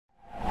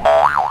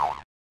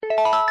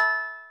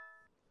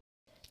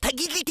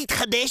תגיד לי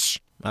תתחדש.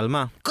 על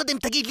מה? קודם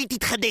תגיד לי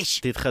תתחדש.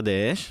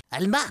 תתחדש?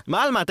 על מה?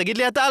 מה על מה? תגיד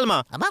לי אתה על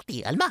מה?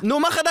 אמרתי, על מה? נו,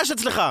 מה חדש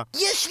אצלך?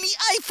 יש לי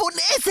אייפון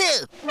 10!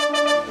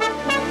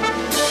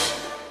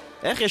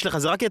 איך יש לך?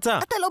 זה רק יצא.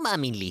 אתה לא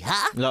מאמין לי,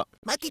 לא.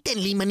 מה תיתן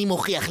לי אם אני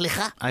מוכיח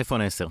לך?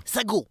 אייפון 10.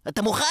 סגור.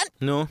 אתה מוכן?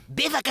 נו.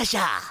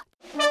 בבקשה.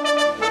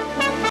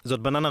 זאת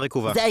בננה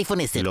רקובה. זה אייפון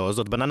 10. לא,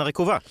 זאת בננה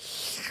רקובה.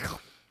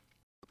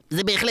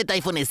 זה בהחלט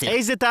אייפון 10.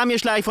 איזה טעם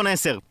יש לאייפון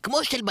 10?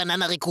 כמו של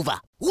בננה רקובה.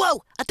 וואו,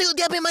 אתה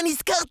יודע במה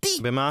נזכרתי?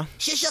 במה?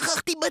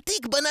 ששכחתי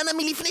בתיק בננה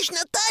מלפני 2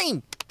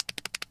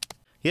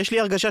 יש לי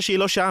הרגשה שהיא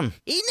לא שם.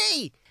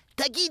 הנה,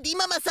 תגיד, אם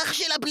המסך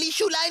שלה בלי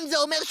שוליים זה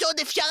אומר שעוד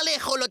אפשר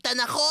לאכול אותה,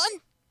 נכון?